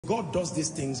God does these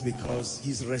things because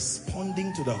he's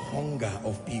responding to the hunger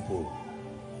of people.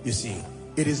 You see,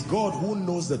 it is God who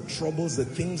knows the troubles, the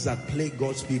things that plague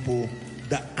God's people.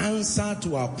 The answer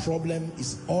to our problem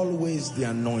is always the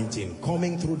anointing,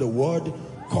 coming through the word,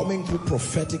 coming through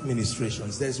prophetic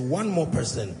ministrations. There's one more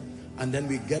person, and then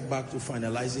we get back to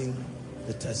finalizing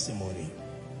the testimony.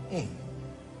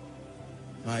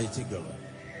 Mighty God.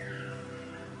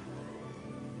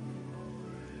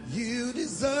 You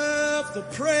deserve the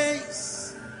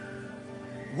praise.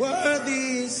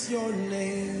 Worthy is your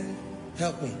name.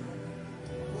 Help me.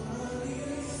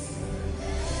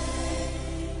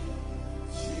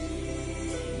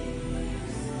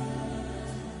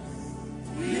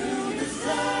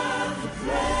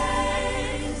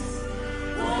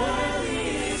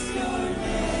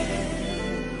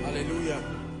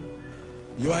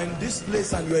 You are in this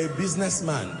place and you are a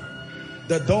businessman.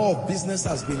 The door of business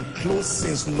has been closed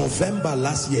since November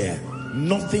last year.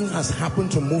 Nothing has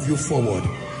happened to move you forward.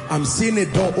 I'm seeing a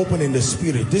door open in the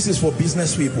spirit. This is for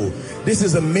business people. This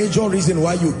is a major reason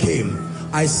why you came.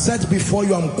 I set before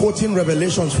you, I'm quoting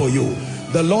Revelations for you.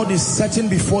 The Lord is setting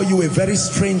before you a very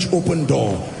strange open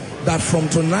door, that from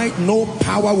tonight no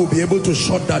power will be able to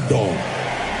shut that door.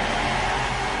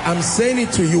 I'm saying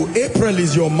it to you. April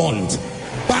is your month.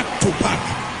 Back to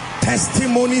back,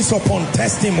 testimonies upon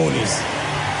testimonies.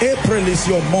 April is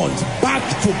your month. Back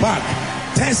to back,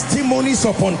 testimonies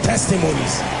upon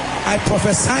testimonies. I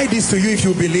prophesy this to you if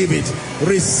you believe it.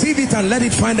 Receive it and let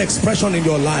it find expression in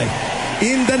your life.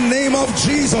 In the name of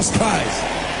Jesus Christ.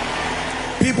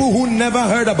 People who never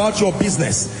heard about your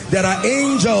business, there are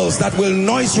angels that will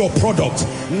noise your product,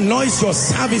 noise your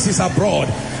services abroad,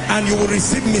 and you will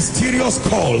receive mysterious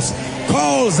calls.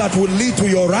 Calls that will lead to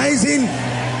your rising,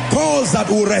 calls that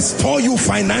will restore you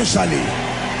financially.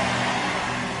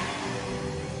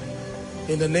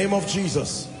 In the name of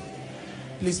Jesus.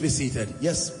 Please be seated.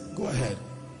 Yes, go ahead.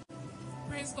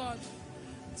 Praise God.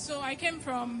 So I came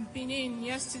from Benin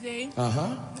yesterday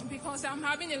because I'm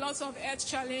having a lot of health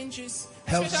challenges.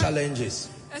 Health challenges?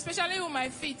 Especially with my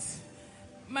feet.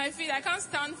 My feet, I can't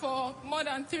stand for more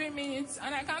than 3 minutes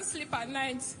and I can't sleep at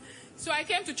night. So I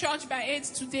came to church by 8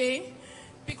 today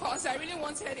because I really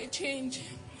wanted a change.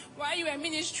 While you were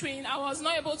ministering, I was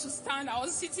not able to stand. I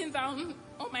was sitting down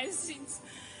on my seat.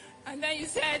 And then you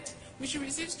said we should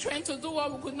receive strength to do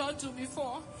what we could not do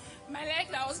before. My leg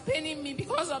that was paining me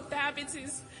because of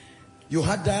diabetes. You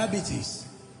had diabetes?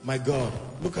 My God,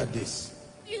 look at this.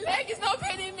 The leg is not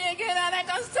paining me again and I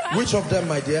can stand. Which of them,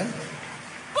 my dear?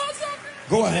 Both of them.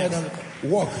 Go ahead and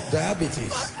walk. Diabetes.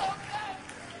 Both of them.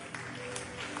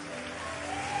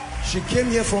 She came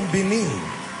here from Benin.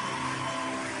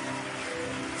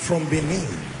 From Benin.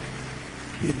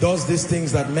 He does these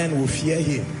things that men will fear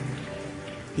him.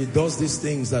 He does these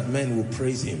things that men will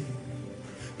praise him.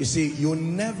 You see, you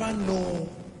never know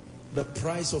the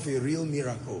price of a real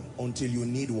miracle until you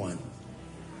need one.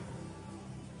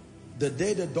 The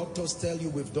day the doctors tell you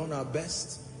we've done our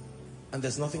best and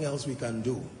there's nothing else we can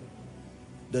do.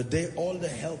 The day all the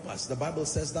helpers, the Bible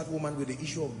says that woman with the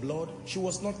issue of blood, she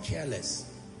was not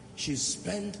careless. She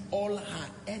spent all her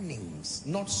earnings,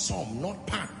 not some, not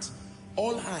part,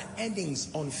 all her earnings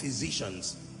on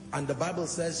physicians. And the Bible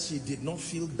says she did not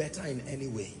feel better in any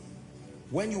way.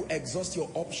 When you exhaust your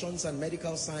options and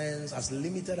medical science, as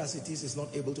limited as it is not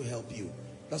able to help you.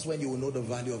 That's when you will know the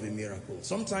value of a miracle.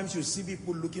 Sometimes you see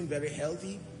people looking very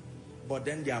healthy, but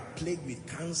then they are plagued with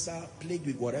cancer, plagued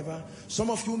with whatever. Some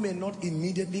of you may not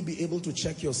immediately be able to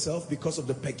check yourself because of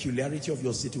the peculiarity of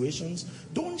your situations.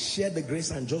 Don't share the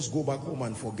grace and just go back home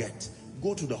and forget.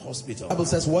 Go to the hospital. The Bible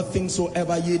says, what things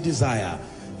soever ye desire.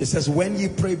 It says, when ye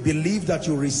pray, believe that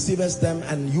you receivest them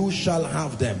and you shall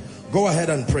have them. Go ahead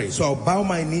and pray. So I'll bow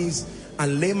my knees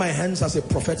and lay my hands as a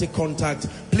prophetic contact.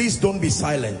 Please don't be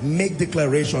silent. Make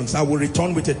declarations. I will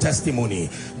return with a testimony.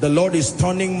 The Lord is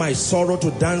turning my sorrow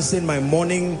to dancing, my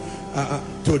mourning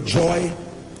to joy.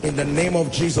 In the name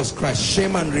of Jesus Christ.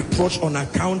 Shame and reproach on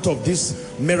account of this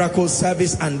miracle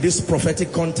service and this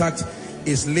prophetic contact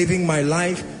is living my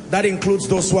life. That includes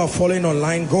those who are following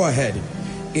online. Go ahead.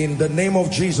 In the name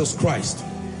of Jesus Christ.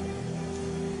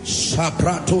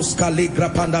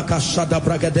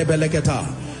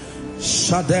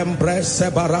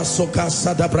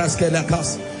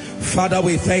 Father,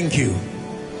 we thank you.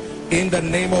 In the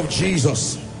name of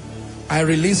Jesus, I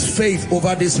release faith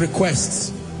over these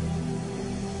requests.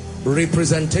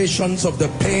 Representations of the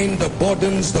pain, the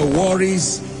burdens, the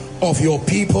worries of your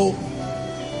people.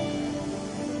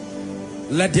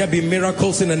 Let there be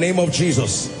miracles in the name of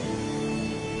Jesus.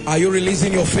 Are you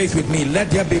releasing your faith with me? Let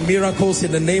there be miracles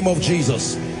in the name of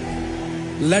Jesus.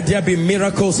 Let there be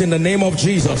miracles in the name of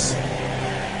Jesus.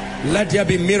 Let there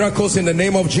be miracles in the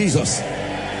name of Jesus.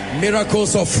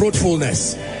 Miracles of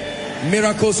fruitfulness,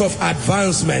 miracles of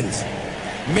advancement,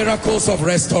 miracles of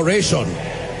restoration,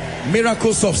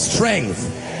 miracles of strength,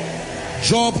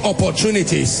 job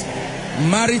opportunities,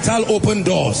 marital open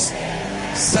doors,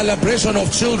 celebration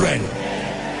of children,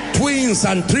 twins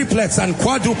and triplets and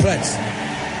quadruplets,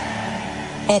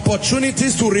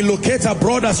 opportunities to relocate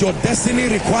abroad as your destiny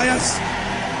requires,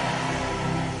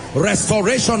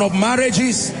 restoration of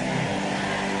marriages,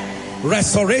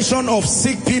 restoration of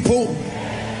sick people.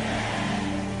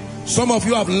 Some of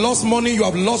you have lost money, you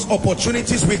have lost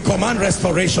opportunities. We command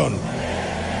restoration.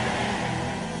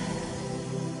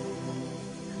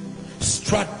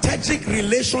 Strategic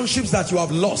relationships that you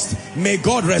have lost, may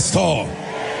God restore.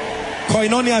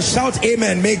 Koinonia, shout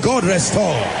amen. May God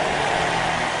restore.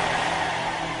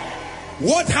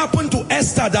 What happened to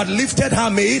Esther that lifted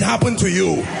her, may it happen to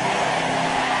you.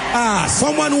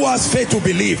 Someone who has faith to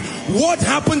believe. What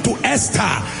happened to Esther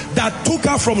that took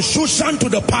her from Shushan to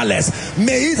the palace,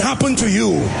 may it happen to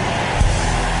you.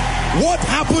 What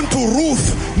happened to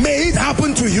Ruth, may it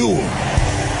happen to you.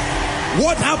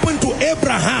 What happened to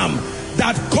Abraham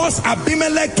that caused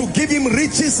Abimelech to give him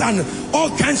riches and all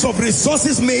kinds of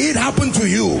resources, may it happen to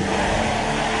you.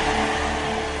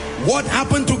 What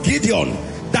happened to Gideon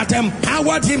that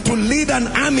empowered him to lead an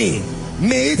army,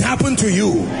 may it happen to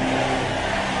you.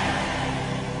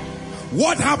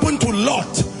 What happened to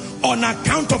Lot on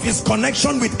account of his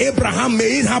connection with Abraham,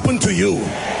 may it happen to you.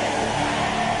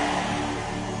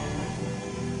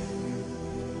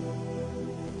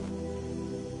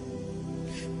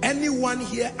 Anyone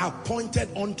here appointed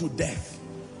unto death,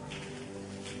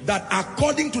 that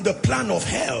according to the plan of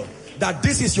hell, that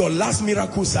this is your last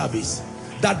miracle service,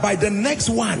 that by the next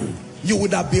one you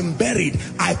would have been buried,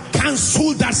 I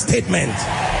cancel that statement.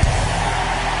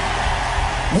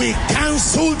 We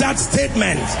cancel that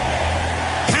statement.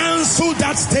 Cancel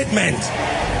that statement.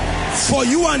 For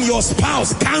you and your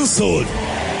spouse, cancelled.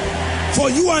 For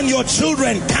you and your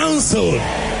children, cancelled.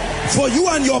 For you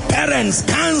and your parents,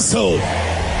 cancelled.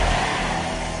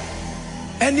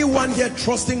 Anyone here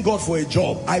trusting God for a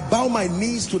job, I bow my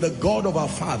knees to the God of our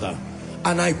Father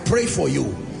and I pray for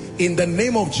you in the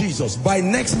name of Jesus. By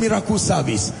next miracle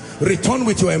service, return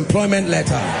with your employment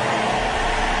letter.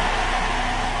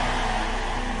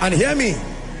 And hear me,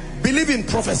 believe in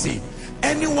prophecy.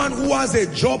 Anyone who has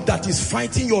a job that is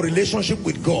fighting your relationship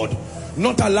with God,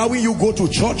 not allowing you go to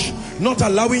church, not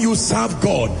allowing you serve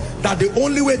God, that the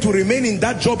only way to remain in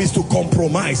that job is to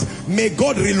compromise, may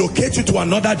God relocate you to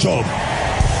another job.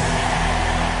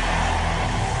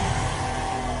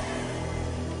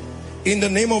 In the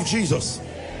name of Jesus.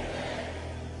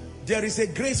 There is a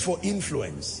grace for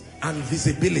influence and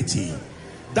visibility.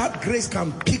 That grace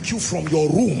can pick you from your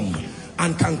room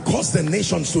and can cause the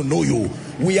nations to know you.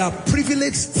 We are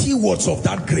privileged stewards of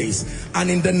that grace,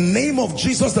 and in the name of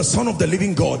Jesus, the Son of the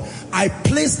living God, I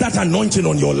place that anointing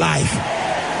on your life.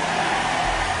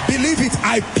 Believe it,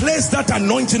 I place that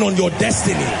anointing on your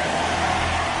destiny.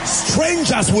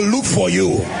 Strangers will look for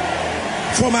you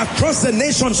from across the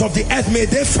nations of the earth. May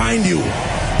they find you.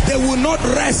 They will not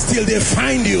rest till they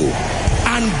find you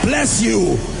and bless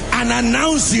you and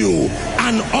announce you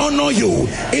and honor you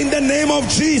in the name of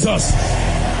Jesus.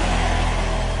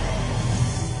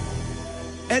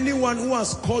 Anyone who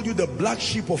has called you the black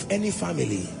sheep of any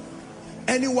family,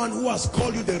 anyone who has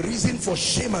called you the reason for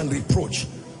shame and reproach,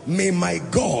 may my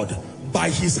God, by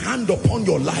his hand upon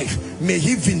your life, may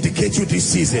he vindicate you this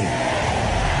season.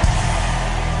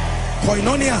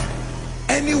 Koinonia,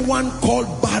 anyone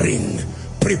called barren,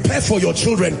 prepare for your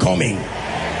children coming.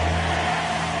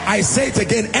 I say it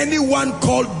again, anyone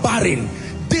called barren,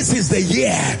 this is the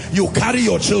year you carry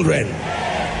your children.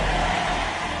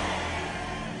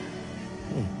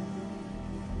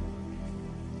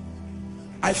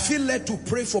 I feel led to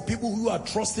pray for people who are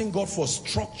trusting God for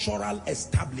structural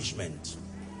establishment.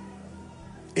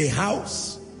 A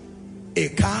house, a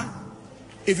car.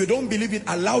 If you don't believe it,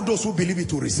 allow those who believe it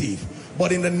to receive.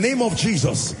 But in the name of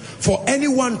Jesus, for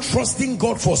anyone trusting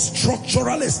God for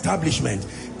structural establishment,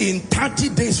 in 30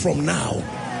 days from now,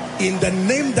 in the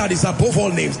name that is above all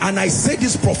names, and I say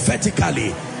this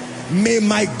prophetically, may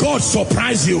my God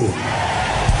surprise you.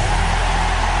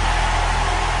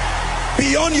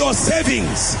 Beyond your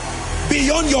savings,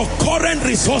 beyond your current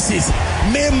resources,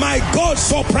 may my God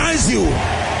surprise you.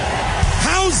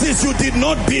 Houses you did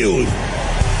not build,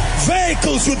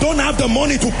 vehicles you don't have the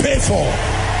money to pay for,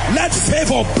 let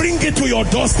favor bring it to your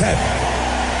doorstep.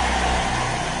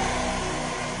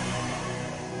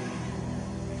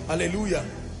 Hallelujah.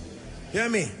 Hear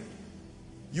me.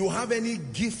 You have any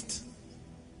gift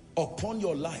upon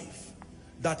your life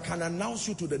that can announce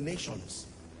you to the nations,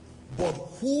 but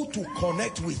who to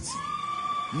connect with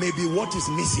may be what is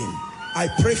missing. I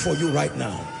pray for you right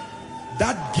now.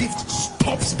 That gift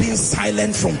stops being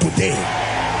silent from today.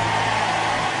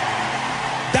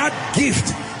 That gift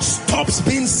stops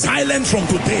being silent from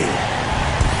today.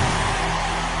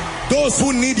 Those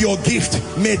who need your gift,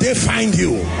 may they find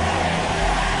you.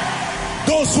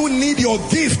 Those who need your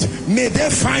gift, may they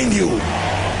find you.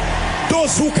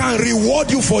 Those who can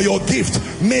reward you for your gift,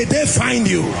 may they find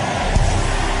you.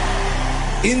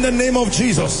 In the name of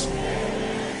Jesus.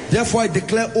 Therefore I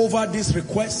declare over these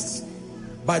requests,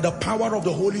 by the power of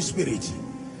the Holy Spirit,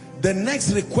 the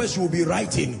next request you will be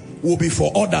writing will be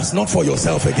for others, not for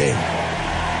yourself again.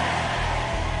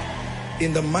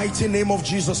 In the mighty name of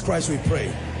Jesus Christ we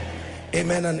pray.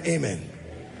 Amen and amen.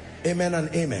 Amen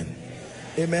and amen.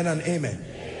 Amen and amen.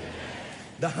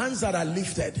 The hands that are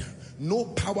lifted, no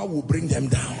power will bring them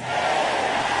down.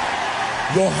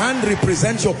 Your hand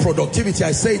represents your productivity.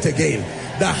 I say it again.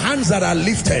 The hands that are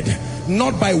lifted,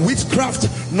 not by witchcraft,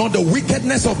 not the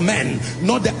wickedness of men,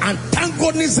 not the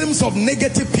antagonisms of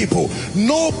negative people.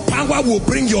 No power will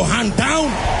bring your hand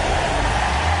down.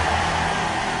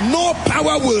 No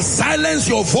power will silence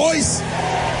your voice.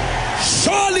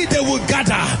 Surely they will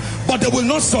gather, but they will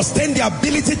not sustain the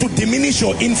ability to diminish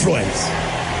your influence.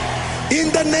 In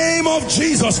the name of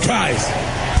Jesus Christ.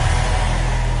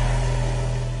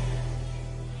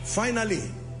 Finally,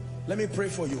 let me pray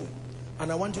for you,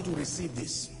 and I want you to receive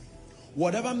this.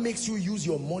 Whatever makes you use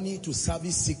your money to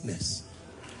service sickness,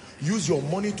 use your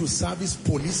money to service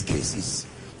police cases,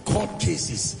 court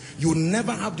cases, you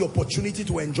never have the opportunity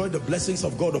to enjoy the blessings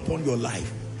of God upon your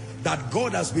life. That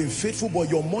God has been faithful, but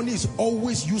your money is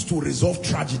always used to resolve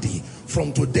tragedy.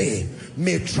 From today,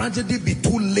 may tragedy be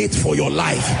too late for your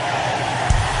life.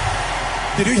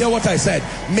 Did you hear what I said?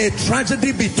 May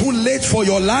tragedy be too late for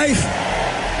your life.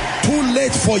 Too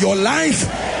late for your life.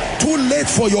 Too late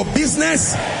for your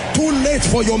business. Too late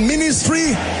for your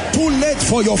ministry. Too late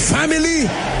for your family.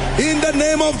 In the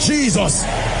name of Jesus,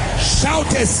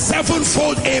 shout a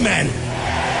sevenfold amen.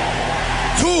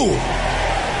 2,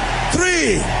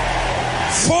 3,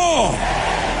 4,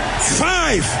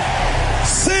 5,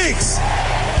 6,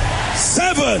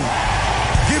 7.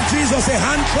 Give Jesus a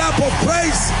hand clap of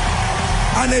praise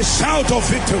and a shout of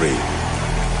victory.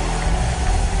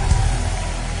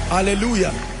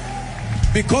 Hallelujah.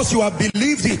 Because you have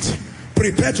believed it,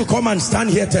 prepare to come and stand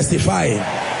here testifying.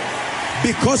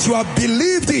 Because you have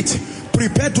believed it,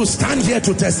 prepare to stand here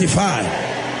to testify.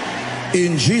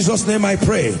 In Jesus' name I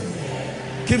pray.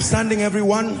 Keep standing,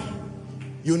 everyone.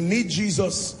 You need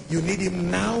Jesus. You need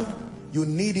him now. You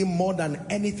need him more than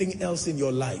anything else in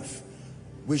your life.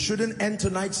 We shouldn't end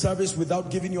tonight's service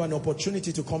without giving you an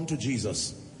opportunity to come to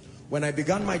Jesus. When I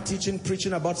began my teaching,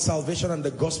 preaching about salvation and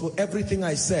the gospel, everything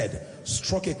I said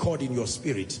struck a chord in your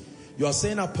spirit. You are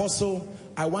saying, Apostle,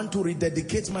 I want to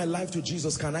rededicate my life to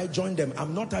Jesus. Can I join them?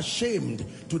 I'm not ashamed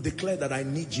to declare that I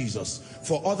need Jesus.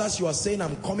 For others, you are saying,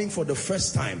 I'm coming for the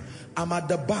first time. I'm at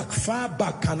the back, far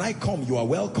back. Can I come? You are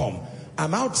welcome.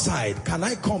 I'm outside. Can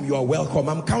I come? You are welcome.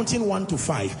 I'm counting 1 to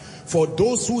 5. For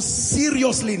those who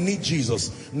seriously need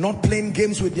Jesus, not playing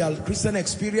games with their Christian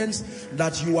experience,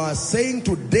 that you are saying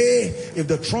today, if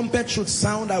the trumpet should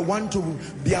sound, I want to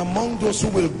be among those who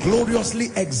will gloriously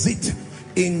exit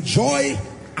in joy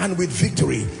and with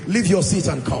victory. Leave your seat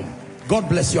and come. God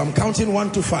bless you. I'm counting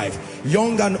 1 to 5.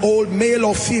 Young and old, male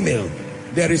or female,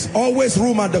 there is always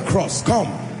room at the cross.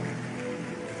 Come.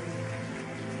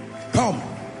 Come.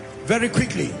 Very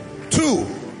quickly. 2.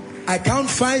 I count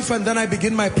 5 and then I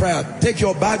begin my prayer. Take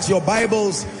your bags, your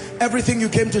Bibles, everything you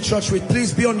came to church with.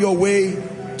 Please be on your way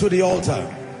to the altar.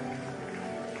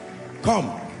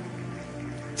 Come.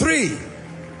 3.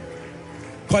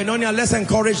 Koinonia, let's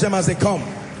encourage them as they come.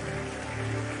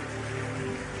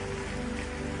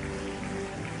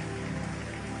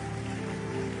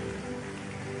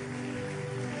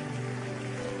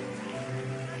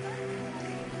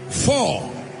 4.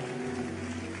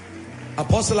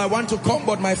 Apostle, I want to come,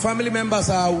 but my family members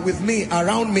are with me,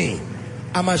 around me.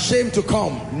 I'm ashamed to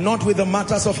come, not with the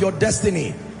matters of your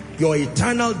destiny, your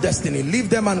eternal destiny. Leave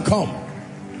them and come.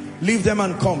 Leave them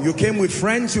and come. You came with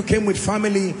friends, you came with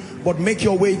family, but make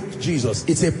your way to Jesus.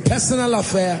 It's a personal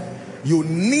affair. You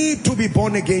need to be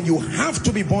born again. You have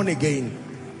to be born again.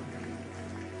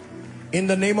 In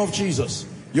the name of Jesus.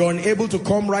 You're unable to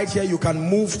come right here. You can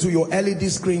move to your LED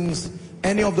screens.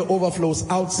 Any of the overflows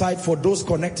outside for those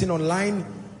connecting online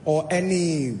or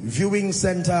any viewing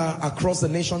center across the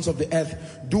nations of the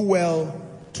earth. Do well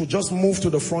to just move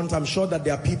to the front. I'm sure that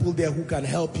there are people there who can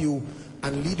help you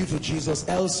and lead you to Jesus.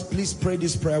 Else, please pray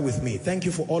this prayer with me. Thank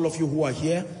you for all of you who are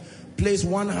here. Place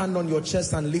one hand on your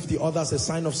chest and lift the other as a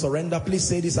sign of surrender. Please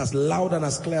say this as loud and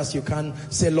as clear as you can.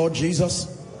 Say, Lord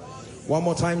Jesus. One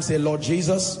more time, say, Lord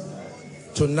Jesus,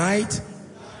 tonight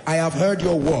I have heard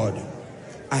your word.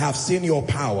 I have seen your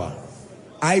power.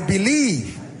 I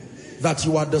believe that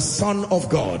you are the Son of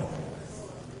God.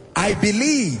 I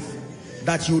believe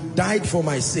that you died for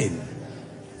my sin.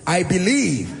 I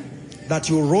believe that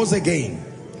you rose again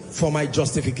for my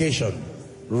justification.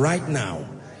 Right now,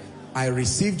 I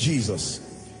receive Jesus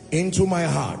into my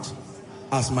heart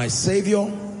as my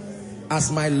Savior,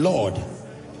 as my Lord,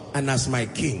 and as my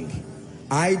King.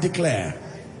 I declare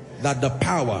that the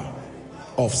power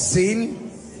of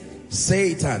sin,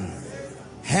 Satan,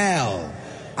 hell,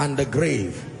 and the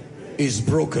grave is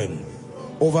broken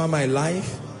over my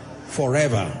life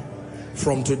forever.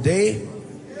 From today,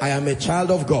 I am a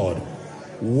child of God,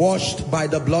 washed by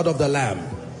the blood of the Lamb.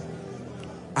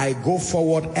 I go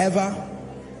forward ever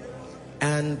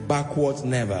and backwards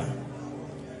never.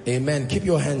 Amen. Keep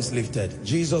your hands lifted.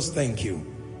 Jesus, thank you.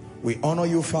 We honor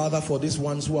you, Father, for these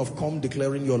ones who have come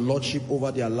declaring your lordship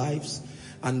over their lives.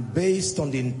 And based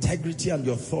on the integrity and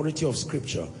the authority of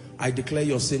Scripture, I declare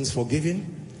your sins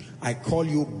forgiven. I call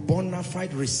you bona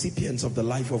fide recipients of the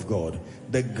life of God.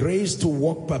 The grace to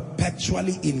walk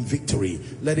perpetually in victory,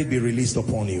 let it be released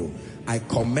upon you. I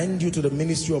commend you to the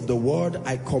ministry of the word.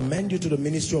 I commend you to the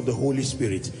ministry of the Holy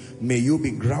Spirit. May you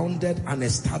be grounded and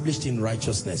established in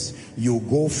righteousness. You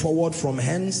go forward from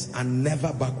hence and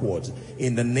never backwards.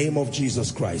 In the name of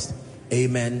Jesus Christ.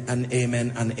 Amen and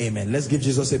amen and amen. Let's give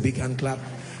Jesus a big hand clap.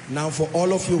 Now for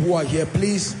all of you who are here,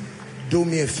 please do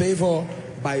me a favor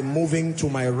by moving to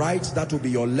my right. That will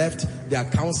be your left. There are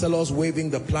counselors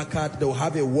waving the placard. They'll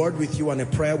have a word with you and a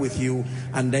prayer with you,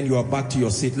 and then you are back to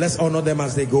your seat. Let's honor them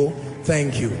as they go.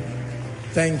 Thank you.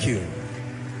 Thank you.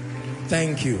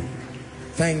 Thank you.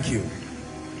 Thank you.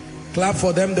 Clap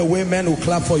for them the way men will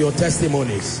clap for your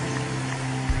testimonies.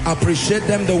 Appreciate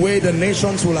them the way the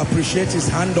nations will appreciate his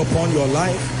hand upon your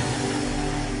life.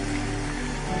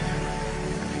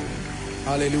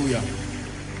 Hallelujah.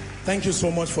 Thank you so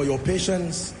much for your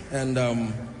patience, and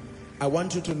I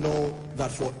want you to know that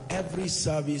for every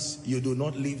service you do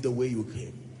not leave the way you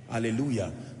came.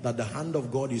 Hallelujah. That the hand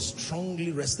of God is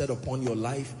strongly rested upon your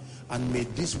life, and may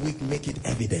this week make it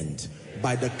evident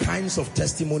by the kinds of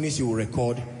testimonies you will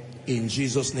record. In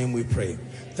Jesus' name we pray.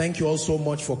 Thank you all so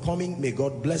much for coming. May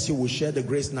God bless you. We'll share the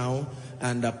grace now,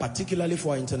 and particularly for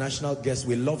our international guests,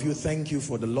 we love you. Thank you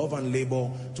for the love and labor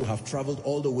to have traveled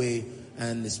all the way.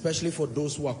 And especially for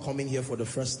those who are coming here for the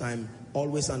first time,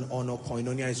 always an honor.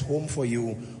 Koinonia is home for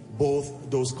you, both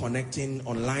those connecting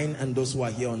online and those who are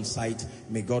here on site.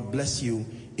 May God bless you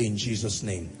in Jesus'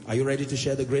 name. Are you ready to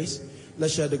share the grace?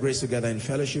 Let's share the grace together in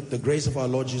fellowship. The grace of our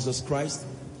Lord Jesus Christ,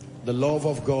 the love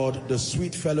of God, the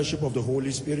sweet fellowship of the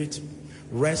Holy Spirit,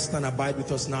 rest and abide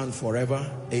with us now and forever.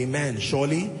 Amen.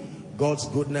 Surely God's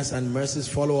goodness and mercies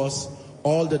follow us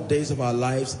all the days of our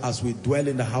lives as we dwell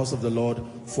in the house of the Lord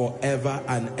forever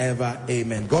and ever.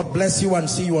 Amen. God bless you and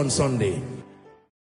see you on Sunday.